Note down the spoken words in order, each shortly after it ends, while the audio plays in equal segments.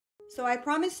So I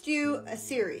promised you a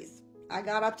series. I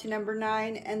got up to number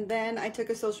 9 and then I took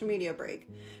a social media break.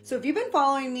 So if you've been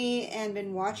following me and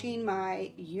been watching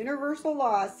my Universal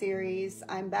Law series,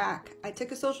 I'm back. I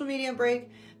took a social media break,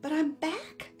 but I'm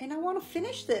back and I want to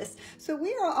finish this. So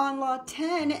we are on Law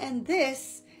 10 and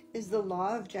this is the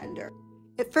Law of Gender.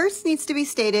 It first needs to be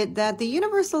stated that the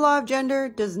Universal Law of Gender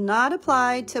does not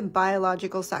apply to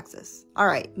biological sexes. All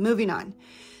right, moving on.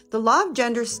 The law of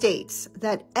gender states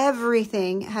that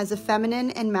everything has a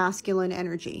feminine and masculine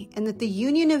energy, and that the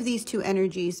union of these two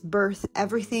energies birth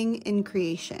everything in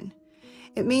creation.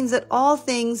 It means that all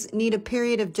things need a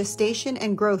period of gestation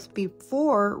and growth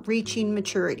before reaching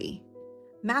maturity.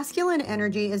 Masculine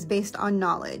energy is based on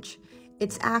knowledge.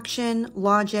 It's action,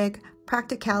 logic,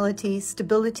 practicality,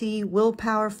 stability,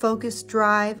 willpower, focus,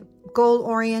 drive,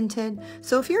 goal-oriented.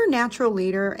 So if you're a natural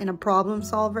leader and a problem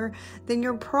solver, then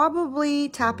you're probably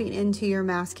tapping into your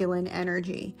masculine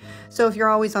energy. So if you're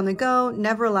always on the go,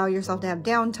 never allow yourself to have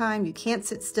downtime, you can't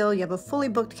sit still, you have a fully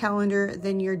booked calendar,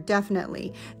 then you're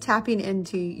definitely tapping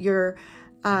into your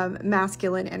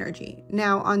masculine energy.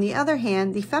 Now, on the other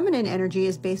hand, the feminine energy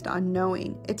is based on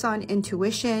knowing. It's on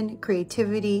intuition,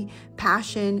 creativity,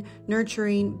 passion,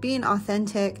 nurturing, being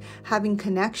authentic, having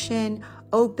connection,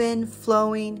 open,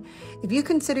 flowing. If you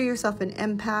consider yourself an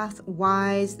empath,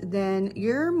 wise, then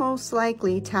you're most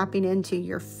likely tapping into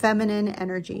your feminine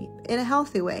energy in a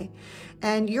healthy way.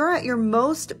 And you're at your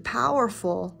most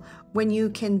powerful when you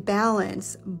can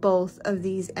balance both of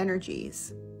these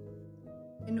energies.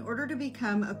 In order to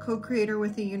become a co-creator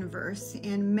with the universe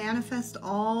and manifest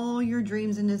all your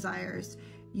dreams and desires,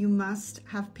 you must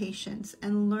have patience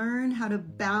and learn how to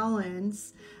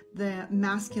balance the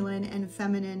masculine and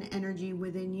feminine energy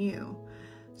within you.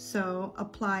 So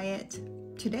apply it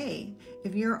today.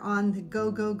 If you're on the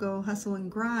go, go, go, hustle and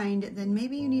grind, then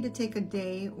maybe you need to take a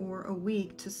day or a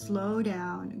week to slow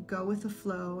down, go with the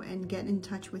flow, and get in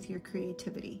touch with your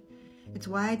creativity. It's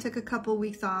why I took a couple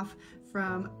weeks off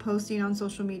from posting on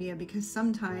social media, because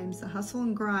sometimes the hustle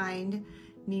and grind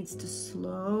needs to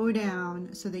slow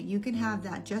down so that you can have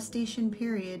that gestation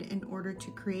period in order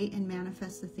to create and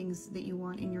manifest the things that you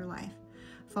want in your life.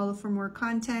 Follow for more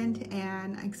content,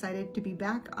 and I'm excited to be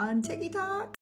back on TikTok.